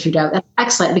Minister Trudeau. That's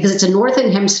excellent because it's a Northern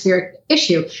Hemispheric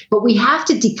issue, but we have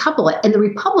to decouple it. And the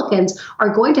Republicans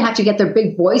are going to have to get their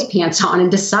big boys pants on and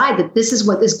decide that this is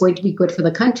what is going to be good for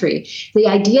the country. The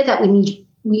idea that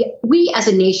we as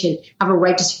a nation have a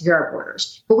right to secure our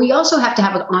borders, but we also have to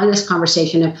have an honest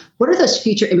conversation of what are those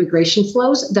future immigration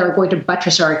flows that are going to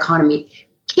buttress our economy.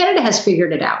 Canada has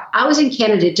figured it out. I was in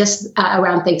Canada just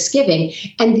around Thanksgiving,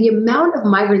 and the amount of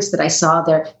migrants that I saw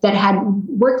there that had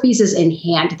work visas in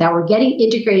hand, that were getting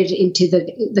integrated into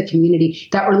the community,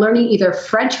 that were learning either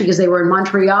French because they were in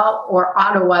Montreal or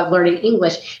Ottawa learning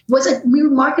English, was a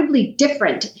remarkably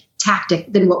different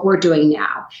tactic than what we're doing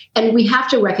now. And we have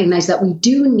to recognize that we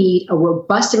do need a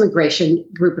robust immigration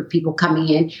group of people coming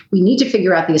in. We need to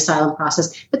figure out the asylum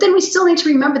process. But then we still need to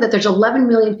remember that there's 11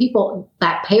 million people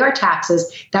that pay our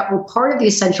taxes, that were part of the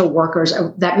essential workers,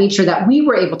 that made sure that we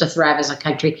were able to thrive as a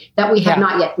country, that we have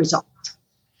not yet resolved.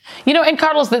 And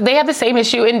Carlos, they have the same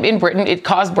issue in Britain. It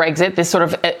caused Brexit, this sort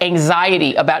of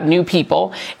anxiety about new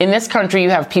people. In this country, you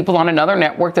have people on another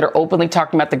network that are openly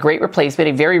talking about the Great Replacement,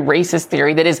 a very racist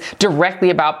theory that is directly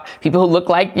about people who look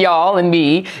like y'all and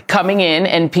me coming in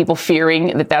and people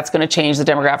fearing that that's going to change the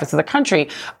demographics of the country.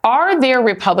 Are there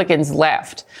Republicans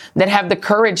left that have the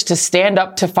courage to stand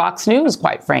up to Fox News,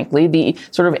 quite frankly, the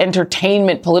sort of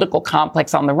entertainment political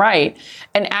complex on the right,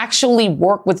 and actually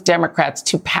work with Democrats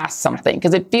to pass something?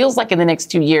 Because it feels like in the next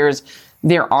 2 years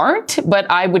there aren't, but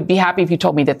I would be happy if you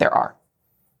told me that there are.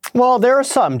 Well, there are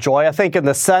some, Joy. I think in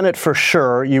the Senate, for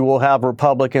sure, you will have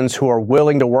Republicans who are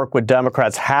willing to work with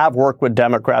Democrats, have worked with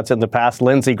Democrats in the past.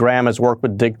 Lindsey Graham has worked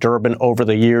with Dick Durbin over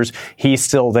the years. He's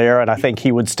still there, and I think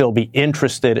he would still be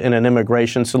interested in an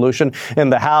immigration solution. In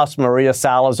the House, Maria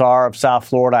Salazar of South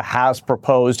Florida has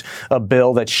proposed a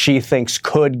bill that she thinks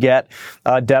could get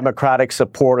Democratic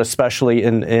support, especially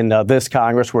in this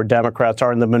Congress where Democrats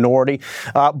are in the minority.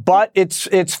 But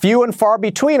it's few and far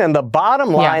between. And the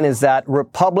bottom line is that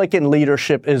Republican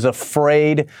leadership is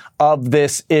afraid of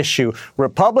this issue.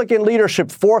 Republican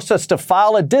leadership forced us to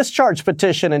file a discharge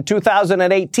petition in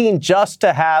 2018 just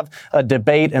to have a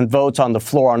debate and votes on the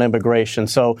floor on immigration.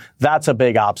 So that's a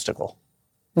big obstacle.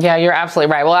 Yeah, you're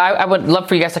absolutely right. Well, I would love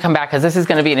for you guys to come back because this is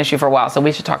going to be an issue for a while, so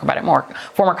we should talk about it more.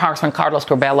 Former Congressman Carlos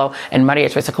Curbelo and Maria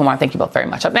Teresa Kumar, thank you both very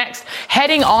much. Up next,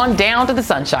 heading on down to the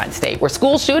Sunshine State, where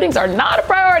school shootings are not a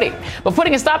priority, but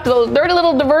putting a stop to those dirty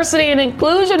little diversity and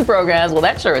inclusion programs, well,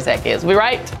 that sure as heck is. We'll be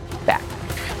right back.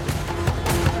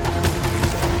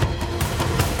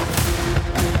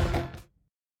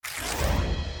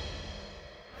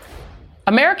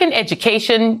 American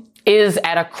education is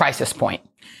at a crisis point.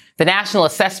 The National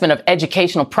Assessment of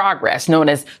Educational Progress, known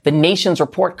as the Nation's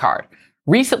Report Card,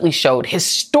 recently showed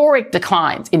historic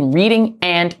declines in reading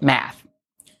and math.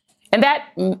 And that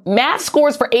math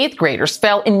scores for 8th graders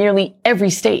fell in nearly every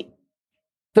state.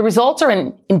 The results are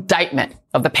an indictment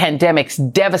of the pandemic's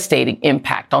devastating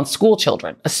impact on school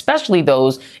children, especially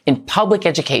those in public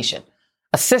education,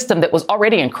 a system that was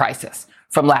already in crisis,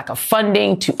 from lack of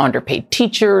funding to underpaid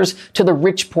teachers to the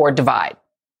rich-poor divide.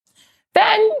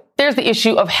 Then there's the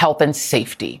issue of health and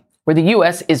safety, where the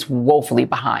U.S. is woefully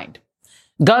behind.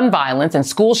 Gun violence and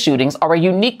school shootings are a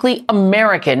uniquely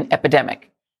American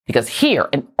epidemic, because here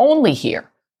and only here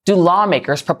do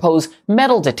lawmakers propose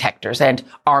metal detectors and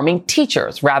arming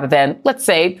teachers rather than, let's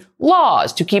say,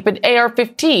 laws to keep an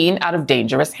AR-15 out of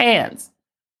dangerous hands.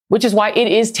 Which is why it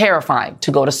is terrifying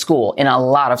to go to school in a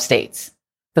lot of states.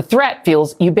 The threat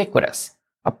feels ubiquitous,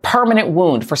 a permanent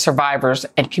wound for survivors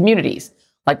and communities,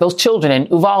 like those children in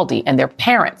Uvalde and their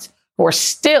parents who are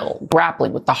still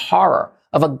grappling with the horror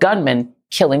of a gunman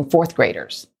killing 4th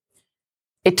graders.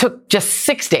 It took just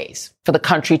 6 days for the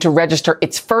country to register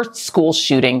its first school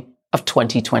shooting of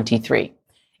 2023.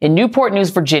 In Newport News,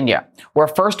 Virginia, where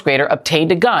a 1st grader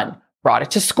obtained a gun, brought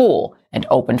it to school, and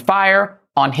opened fire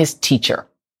on his teacher.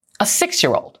 A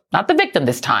 6-year-old, not the victim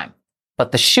this time,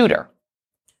 but the shooter.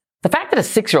 The fact that a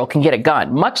 6-year-old can get a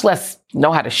gun, much less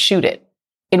know how to shoot it,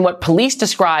 in what police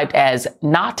described as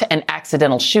not an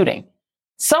accidental shooting,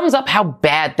 sums up how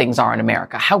bad things are in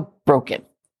America, how broken.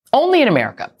 Only in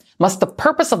America must the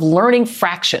purpose of learning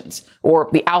fractions, or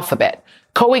the alphabet,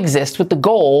 coexist with the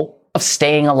goal of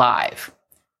staying alive.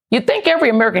 You'd think every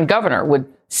American governor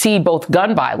would see both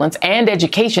gun violence and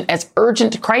education as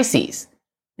urgent crises.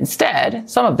 Instead,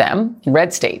 some of them, in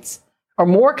red states, are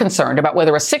more concerned about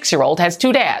whether a 6-year-old has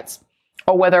 2 dads,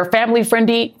 or whether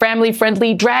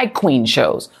family-friendly drag queen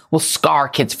shows will scar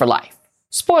kids for life.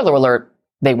 Spoiler alert,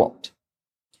 they won't.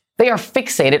 They are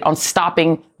fixated on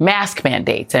stopping mask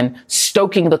mandates and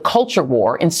stoking the culture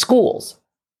war in schools.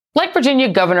 Like Virginia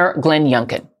Governor Glenn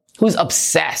Youngkin, who's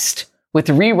obsessed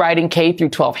with rewriting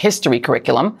K-12 history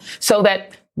curriculum so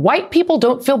that white people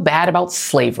don't feel bad about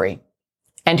slavery,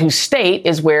 and whose state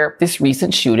is where this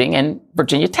recent shooting in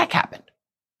Virginia Tech happened.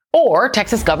 Or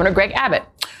Texas Governor Greg Abbott,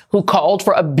 who called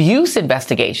for abuse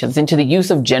investigations into the use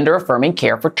of gender-affirming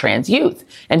care for trans youth,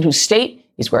 and whose state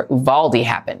is where Uvalde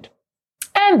happened.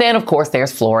 And then, of course,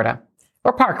 there's Florida,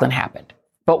 where Parkland happened,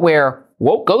 but where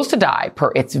woke goes to die,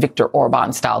 per its Viktor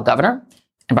Orban-style governor.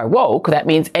 And by woke, that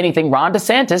means anything Ron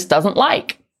DeSantis doesn't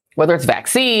like, whether it's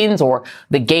vaccines or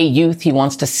the gay youth he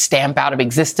wants to stamp out of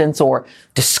existence, or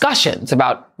discussions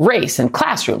about race in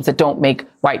classrooms that don't make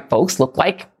white folks look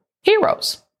like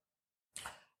heroes.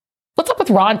 What's up with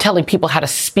Ron telling people how to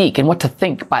speak and what to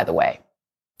think, by the way?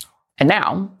 And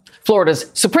now, Florida's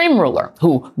supreme ruler,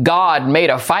 who God made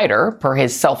a fighter, per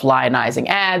his self-lionizing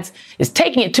ads, is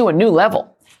taking it to a new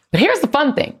level. But here's the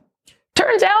fun thing.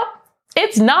 Turns out,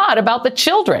 it's not about the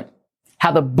children.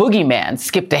 How the boogeyman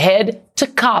skipped ahead to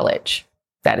college.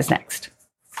 That is next.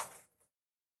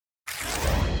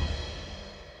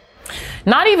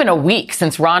 Not even a week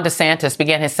since Ron DeSantis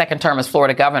began his second term as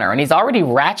Florida governor, and he's already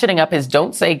ratcheting up his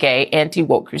Don't Say Gay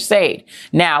anti-woke crusade,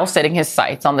 now setting his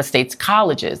sights on the state's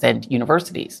colleges and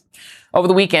universities. Over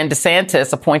the weekend,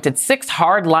 DeSantis appointed 6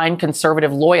 hardline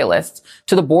conservative loyalists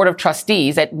to the board of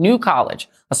trustees at New College,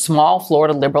 a small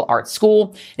Florida liberal arts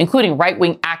school, including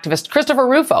right-wing activist Christopher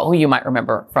Rufo, who you might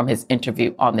remember from his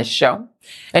interview on this show,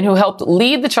 and who helped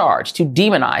lead the charge to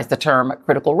demonize the term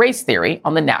critical race theory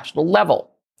on the national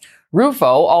level. Rufo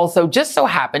also just so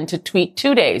happened to tweet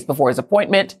 2 days before his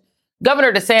appointment,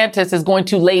 Governor DeSantis is going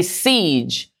to lay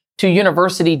siege to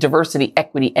university diversity,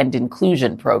 equity, and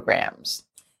inclusion programs.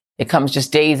 It comes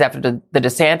just days after the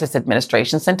DeSantis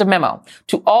administration sent a memo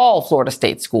to all Florida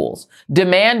state schools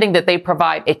demanding that they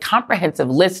provide a comprehensive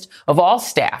list of all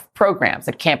staff, programs,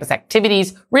 and campus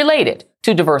activities related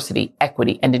to diversity,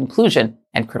 equity, and inclusion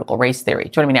and critical race theory.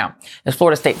 Joining me now is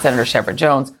Florida State Senator Shevrin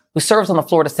Jones, who serves on the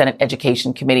Florida Senate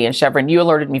Education Committee. And Shevrin, you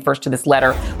alerted me first to this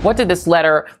letter. What are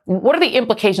the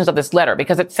implications of this letter?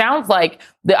 Because it sounds like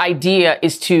the idea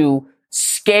is to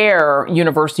scare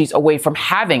universities away from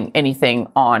having anything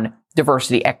on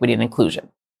diversity, equity, and inclusion.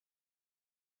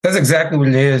 That's exactly what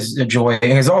it is, Joy.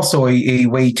 And it's also a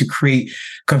way to create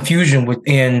confusion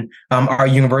within our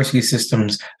university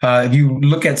systems. If you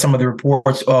look at some of the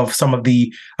reports of some of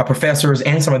the professors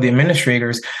and some of the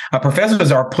administrators,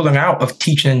 professors are pulling out of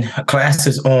teaching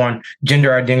classes on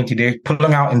gender identity. They're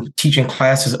pulling out and teaching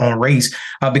classes on race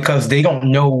because they don't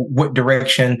know what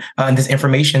direction this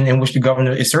information in which the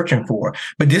governor is searching for.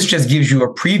 But this just gives you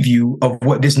a preview of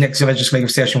what this next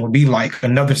legislative session will be like.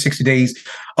 Another 60 days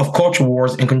of culture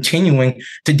wars and continuing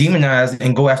to demonize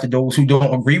and go after those who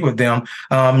don't agree with them.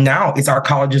 Now it's our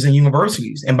colleges and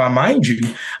universities. And by mind you,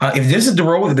 if this is the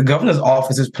road that the governor's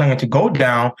office is planning to go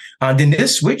down, then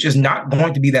this switch is not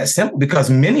going to be that simple because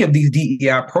many of these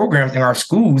DEI programs in our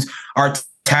schools are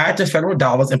tied to federal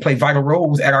dollars and play vital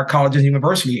roles at our colleges and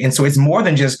university. And so it's more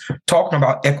than just talking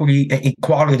about equity and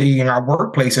equality in our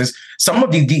workplaces. Some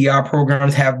of these DEI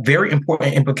programs have very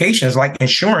important implications, like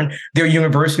ensuring their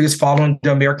universities following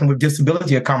the American with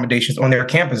Disability accommodations on their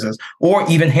campuses, or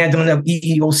even handling of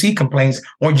EEOC complaints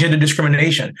on gender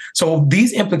discrimination. So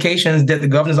these implications that the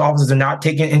governor's offices are not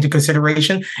taking into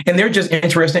consideration, and they're just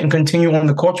interested in continuing on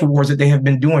the culture wars that they have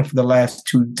been doing for the last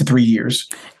 2 to 3 years.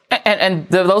 And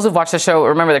those who've watched the show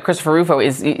remember that Christopher Rufo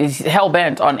is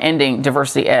hell-bent on ending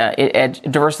diversity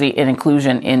and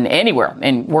inclusion in anywhere,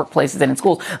 in workplaces and in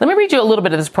schools. Let me read you a little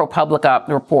bit of this ProPublica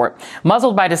report.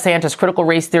 Muzzled by DeSantis, critical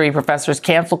race theory professors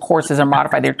cancel courses and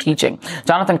modify their teaching.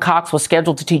 Jonathan Cox was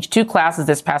scheduled to teach 2 classes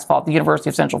this past fall at the University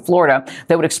of Central Florida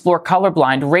that would explore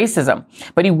colorblind racism.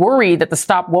 But he worried that the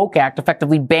Stop Woke Act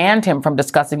effectively banned him from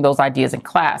discussing those ideas in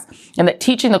class, and that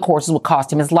teaching the courses would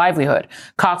cost him his livelihood.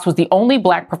 Cox was the only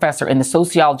black professor in the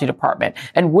sociology department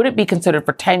and wouldn't be considered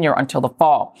for tenure until the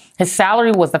fall. His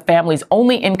salary was the family's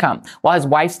only income while his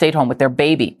wife stayed home with their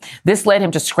baby. This led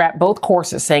him to scrap both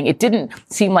courses, saying it didn't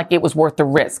seem like it was worth the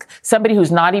risk. Somebody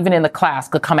who's not even in the class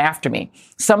could come after me.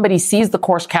 Somebody sees the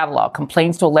course catalog,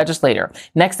 complains to a legislator.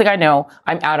 Next thing I know,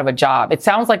 I'm out of a job. It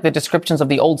sounds like the descriptions of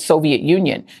the old Soviet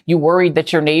Union. You worried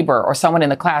that your neighbor or someone in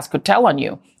the class could tell on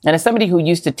you. And as somebody who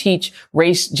used to teach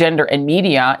race, gender, and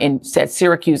media at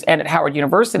Syracuse and at Howard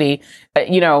University,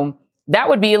 that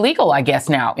would be illegal, I guess,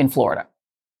 now in Florida.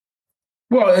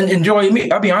 Well, and Joy,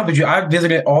 I'll be honest with you. I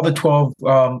visited all the 12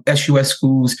 SUS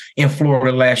schools in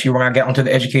Florida last year when I got onto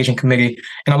the education committee.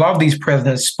 And a lot of these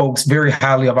presidents spoke very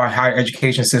highly of our higher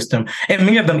education system. And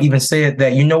many of them even said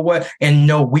that, you know what? And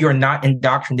no, we are not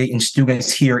indoctrinating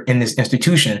students here in this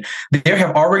institution. There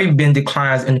have already been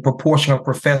declines in the proportion of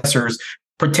professors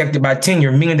protected by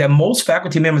tenure, meaning that most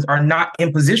faculty members are not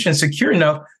in position secure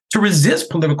enough to resist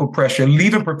political pressure,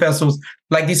 leaving professors,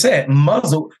 like you said,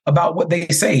 muzzled about what they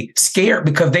say, scared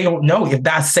because they don't know if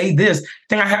I say this,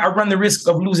 then I run the risk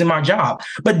of losing my job.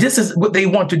 But this is what they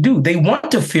want to do. They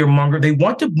want to fearmonger. They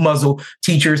want to muzzle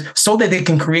teachers so that they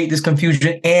can create this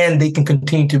confusion and they can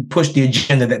continue to push the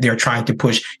agenda that they're trying to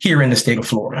push here in the state of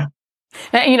Florida.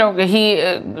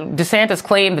 DeSantis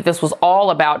claimed that this was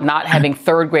all about not having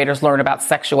third graders learn about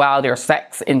sexuality or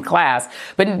sex in class.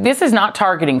 But this is not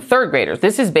targeting third graders.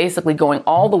 This is basically going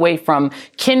all the way from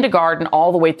kindergarten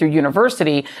all the way through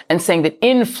university and saying that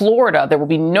in Florida, there will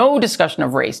be no discussion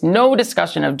of race, no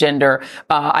discussion of gender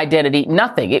identity,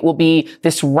 nothing. It will be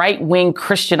this right-wing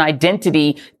Christian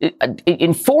identity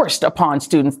enforced upon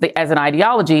students as an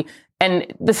ideology.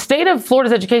 And the state of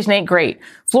Florida's education ain't great.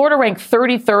 Florida ranked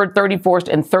 33rd, 34th,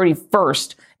 and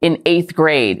 31st in 8th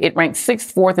grade. It ranked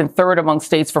 6th, 4th, and 3rd among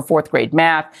states for 4th grade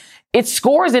math. Its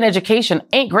scores in education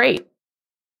ain't great.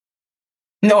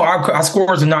 No, our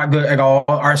scores are not good at all.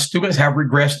 Our students have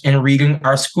regressed in reading.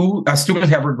 Our students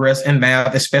have regressed in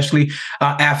math, especially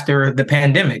after the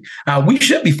pandemic. We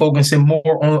should be focusing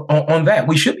more on that.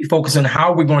 We should be focusing on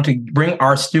how we're going to bring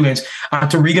our students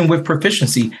to reading with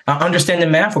proficiency,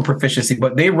 understanding math with proficiency.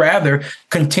 But they rather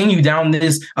continue down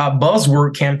this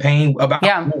buzzword campaign about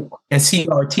and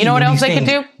CRT. You know what else they could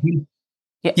do?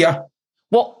 Yeah.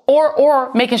 Well,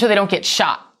 or making sure they don't get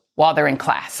shot while they're in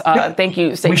class. Thank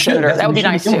you, State Senator. That would be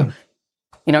nice too.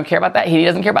 You don't care about that? He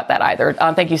doesn't care about that either.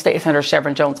 Thank you, State Senator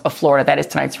Shevrin Jones of Florida. That is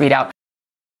tonight's ReidOut.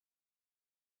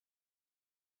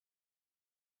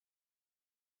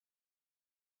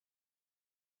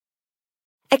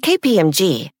 At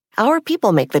KPMG, our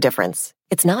people make the difference.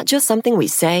 It's not just something we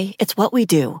say, it's what we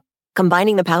do.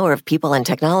 Combining the power of people and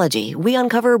technology, we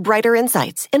uncover brighter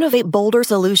insights, innovate bolder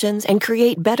solutions, and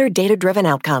create better data-driven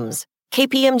outcomes.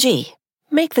 KPMG,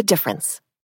 make the difference.